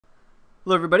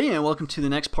Hello everybody and welcome to the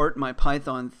next part of my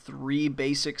Python 3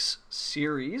 Basics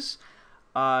series.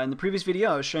 In the previous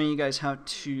video I was showing you guys how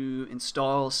to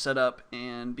install, set up,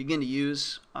 and begin to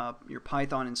use your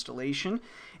Python installation.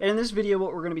 And in this video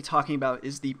what we're going to be talking about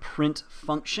is the print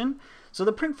function. So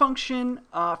the print function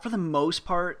for the most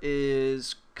part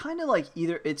is kind of like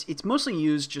it's mostly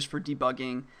used just for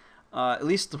debugging. At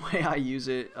least the way I use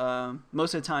it.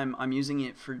 Most of the time I'm using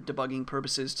it for debugging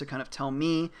purposes to kind of tell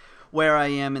me where I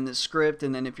am in the script,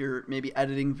 and then if you're maybe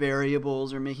editing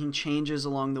variables or making changes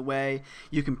along the way,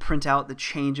 you can print out the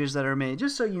changes that are made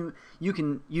just so you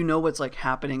know what's like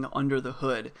happening under the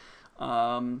hood.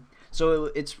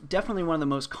 So it's definitely one of the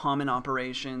most common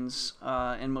operations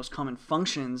and most common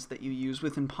functions that you use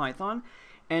within Python.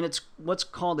 And it's what's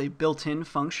called a built-in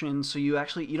function, so you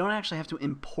don't actually have to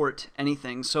import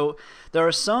anything. So there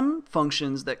are some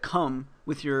functions that come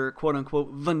with your quote-unquote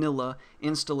vanilla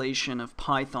installation of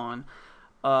Python,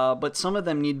 but some of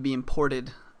them need to be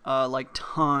imported, like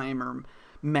time or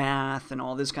math and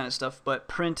all this kind of stuff. But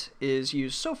print is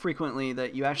used so frequently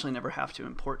that you actually never have to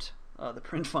import the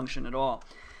print function at all.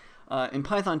 In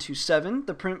Python 2.7,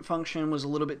 the print function was a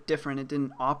little bit different. It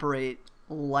didn't operate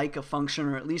like a function,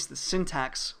 or at least the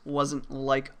syntax wasn't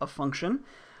like a function.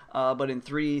 But in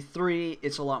 3.3,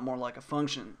 it's a lot more like a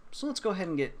function. So let's go ahead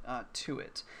and get to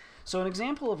it. So an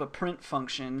example of a print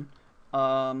function,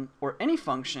 or any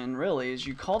function really, is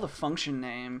you call the function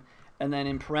name, and then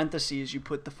in parentheses you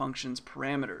put the function's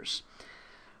parameters.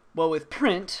 Well, with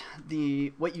print,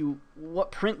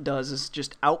 what print does is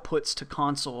just outputs to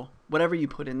console whatever you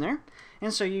put in there,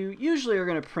 and so you usually are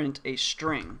going to print a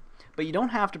string. But you don't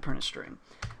have to print a string.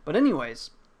 But anyways,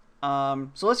 so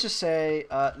let's just say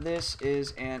this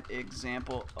is an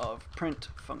example of print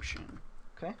function.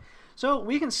 Okay, so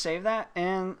we can save that,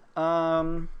 and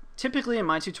typically in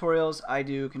my tutorials I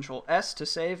do Control S to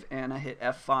save, and I hit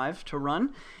F5 to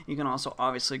run. You can also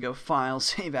obviously go File,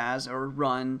 Save As, or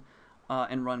Run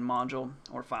and Run Module,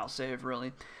 or File Save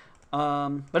really.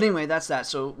 But anyway, that's that.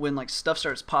 So when like stuff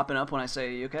starts popping up when I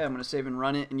say okay, I'm going to save and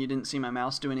run it, and you didn't see my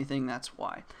mouse do anything, that's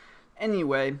why.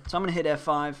 Anyway, so I'm going to hit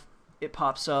F5, it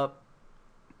pops up,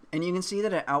 and you can see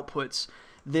that it outputs.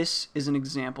 This is an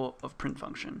example of print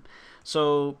function.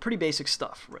 So pretty basic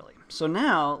stuff, really. So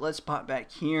now let's pop back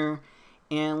here,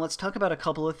 and let's talk about a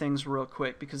couple of things real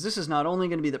quick, because this is not only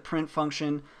going to be the print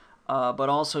function, but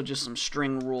also just some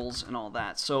string rules and all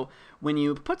that. So when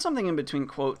you put something in between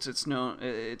quotes, it's known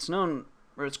as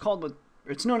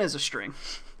a string. I'm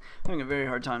having a very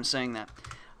hard time saying that.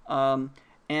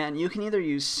 And you can either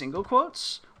use single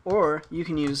quotes or you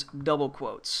can use double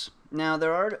quotes. Now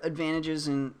there are advantages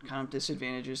and kind of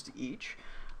disadvantages to each,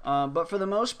 but for the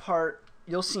most part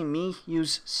you'll see me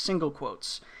use single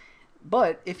quotes.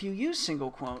 But if you use single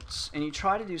quotes and you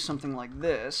try to do something like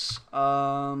this,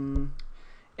 and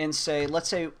say, let's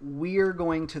say we're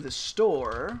going to the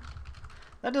store,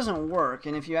 that doesn't work.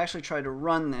 And if you actually try to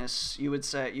run this, you would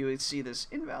see this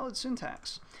invalid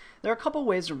syntax. There are a couple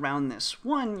ways around this.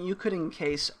 One, you could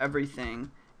encase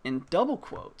everything in double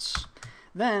quotes.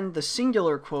 Then the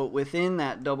singular quote within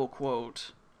that double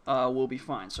quote will be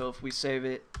fine. So if we save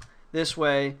it this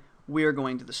way, we're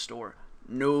going to the store,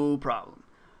 no problem.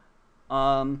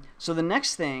 So the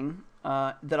next thing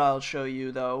that I'll show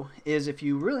you though is if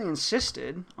you really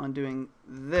insisted on doing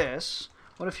this,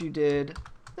 what if you did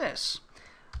this?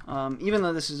 Even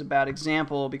though this is a bad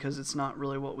example because it's not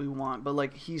really what we want, but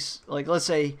like let's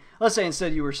say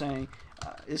instead you were saying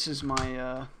this is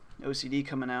my OCD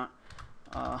coming out.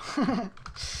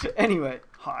 Anyway,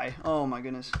 hi, oh my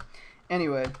goodness.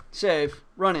 Anyway, save,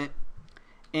 run it,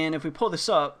 and if we pull this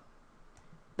up,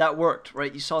 that worked,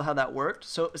 right? You saw how that worked.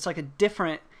 So it's like a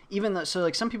different, so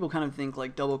like some people kind of think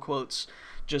like double quotes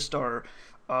just are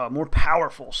more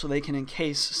powerful, so they can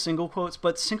encase single quotes,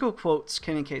 but single quotes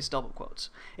can encase double quotes.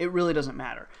 It really doesn't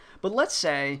matter. But let's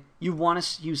say you want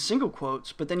to use single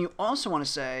quotes, but then you also want to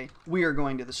say, we are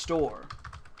going to the store.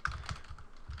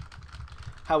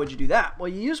 How would you do that? Well,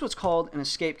 you use what's called an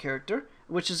escape character,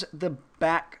 which is the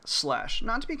backslash.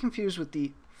 Not to be confused with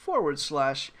the forward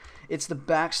slash, it's the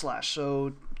backslash.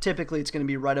 So typically it's going to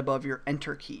be right above your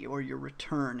enter key or your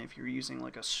return if you're using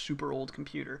like a super old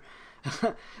computer.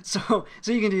 so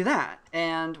you can do that,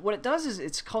 and what it does is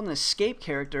it's called an escape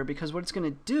character, because what it's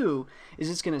going to do is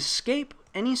it's going to escape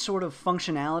any sort of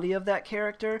functionality of that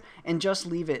character and just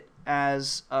leave it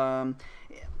as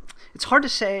it's hard to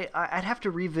say. I'd have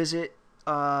to revisit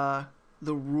the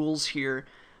rules here,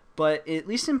 but at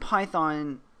least in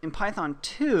Python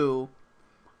 2,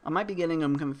 I might be getting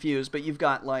them confused, but you've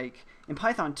got like in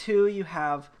Python 2 you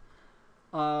have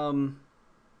in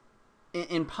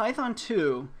Python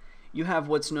 2 you have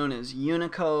what's known as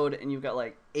Unicode, and you've got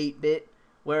like 8-bit,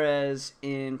 whereas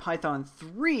in Python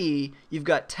 3, you've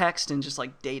got text and just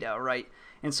like data, right?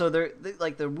 And so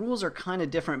like the rules are kind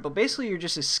of different, but basically you're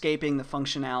just escaping the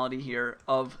functionality here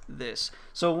of this.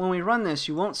 So when we run this,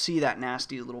 you won't see that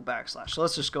nasty little backslash. So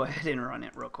let's just go ahead and run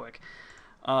it real quick.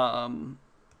 And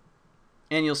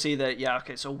you'll see that, yeah,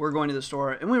 okay, so we're going to the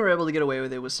store, and we were able to get away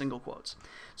with it with single quotes.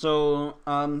 So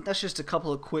that's just a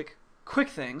couple of quick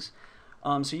things.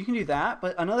 So you can do that,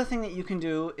 but another thing that you can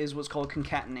do is what's called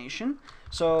concatenation.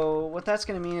 So what that's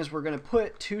going to mean is we're going to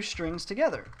put two strings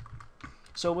together.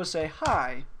 So we'll say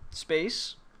hi,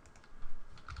 space,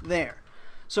 there.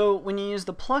 So when you use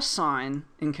the plus sign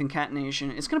in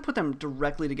concatenation, it's going to put them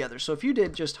directly together. So if you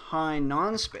did just hi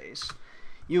non-space,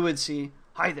 you would see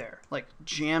hi there, like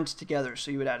jammed together.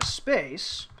 So you would add a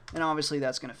space, and obviously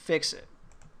that's going to fix it.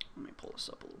 Let me pull this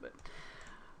up a little bit.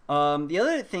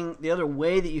 The other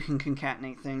way that you can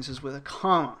concatenate things is with a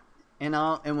comma. And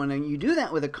when you do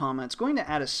that with a comma, it's going to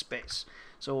add a space.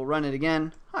 So we'll run it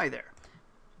again, hi there.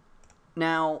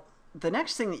 Now, the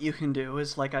next thing that you can do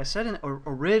is, like I said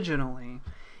originally,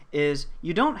 is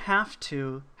you don't have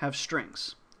to have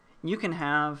strings. You can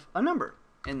have a number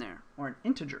in there, or an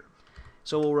integer.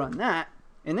 So we'll run that,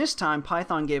 and this time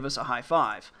Python gave us a high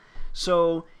 5.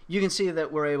 So you can see that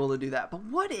we're able to do that. But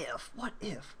what if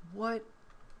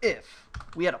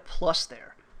we had a plus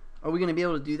there? Are we going to be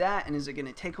able to do that, and is it going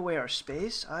to take away our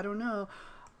space? I don't know.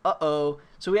 Uh-oh.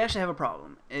 So we actually have a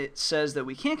problem. It says that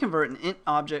we can't convert an int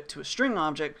object to a string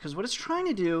object because what it's trying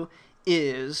to do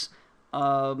is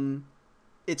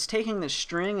it's taking the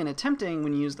string and attempting,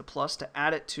 when you use the plus, to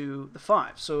add it to the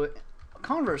 5. So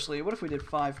conversely, what if we did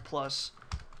 5 plus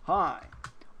hi?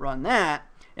 Run that,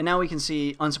 and now we can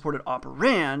see unsupported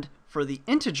operand for the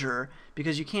integer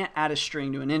because you can't add a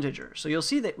string to an integer. So you'll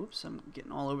see that, oops, I'm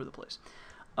getting all over the place.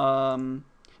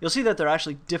 You'll see that there are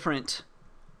actually different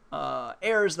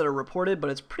errors that are reported, but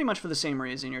it's pretty much for the same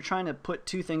reason. You're trying to put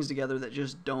two things together that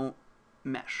just don't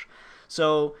mesh.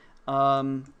 So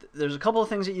there's a couple of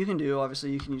things that you can do.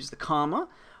 Obviously, you can use the comma,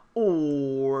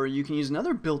 or you can use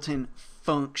another built-in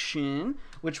function,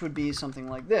 which would be something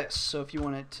like this. So if you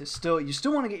want it to you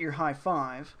still want to get your high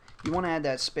 5, you want to add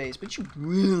that space, but you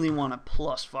really want a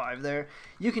plus 5 there,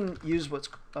 you can use what's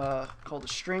called a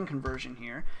string conversion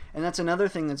here. And that's another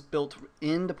thing that's built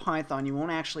into Python. You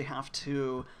won't actually have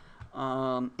to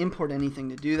import anything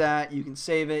to do that. You can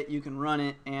save it, you can run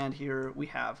it, and here we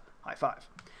have high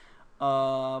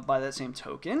 5. By that same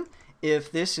token,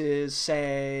 if this is,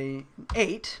 say,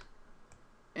 8,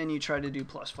 and you try to do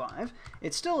plus 5,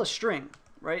 it's still a string,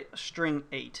 right? A string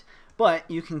 8. But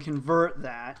you can convert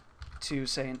that to,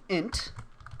 say, an int,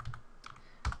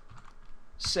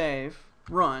 save,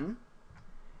 run,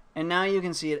 and now you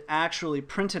can see it actually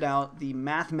printed out the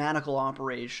mathematical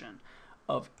operation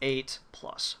of 8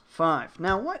 plus 5.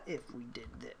 Now what if we did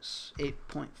this?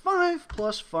 8.5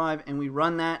 plus 5, and we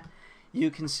run that, you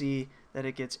can see that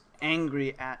it gets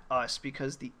angry at us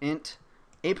because the int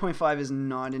 8.5 is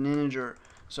not an integer.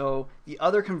 So the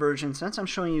other conversion, since I'm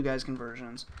showing you guys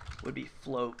conversions, would be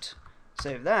float.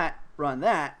 Save that, run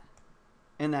that,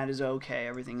 and that is okay.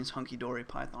 Everything is hunky-dory.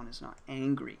 Python is not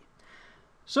angry.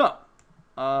 So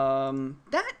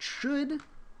that should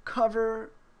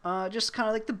cover just kind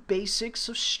of like the basics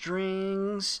of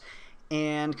strings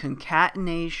and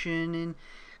concatenation and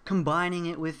combining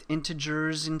it with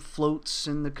integers and floats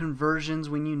and the conversions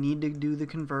when you need to do the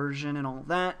conversion and all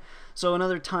that. So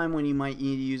another time when you might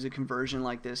need to use a conversion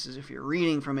like this is if you're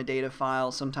reading from a data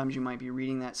file. Sometimes you might be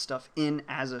reading that stuff in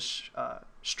as a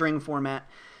string format.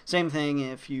 Same thing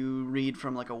if you read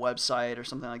from like a website or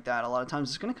something like that. A lot of times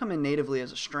it's going to come in natively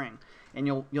as a string, and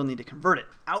you'll need to convert it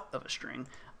out of a string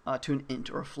to an int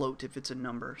or a float if it's a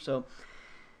number. So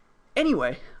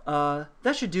anyway,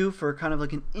 that should do for kind of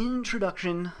like an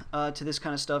introduction to this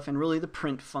kind of stuff, and really the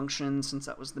print function, since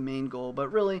that was the main goal, but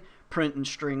really print and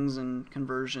strings and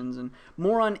conversions, and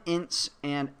more on ints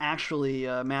and actually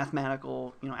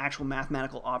mathematical, actual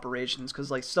mathematical operations,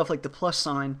 because like stuff like the plus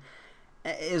sign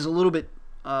is a little bit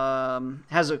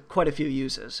has quite a few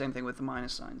uses. Same thing with the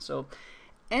minus sign. So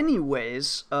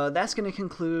anyways, that's going to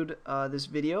conclude this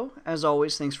video. As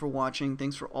always, thanks for watching.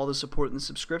 Thanks for all the support and the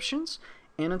subscriptions.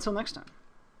 And until next time.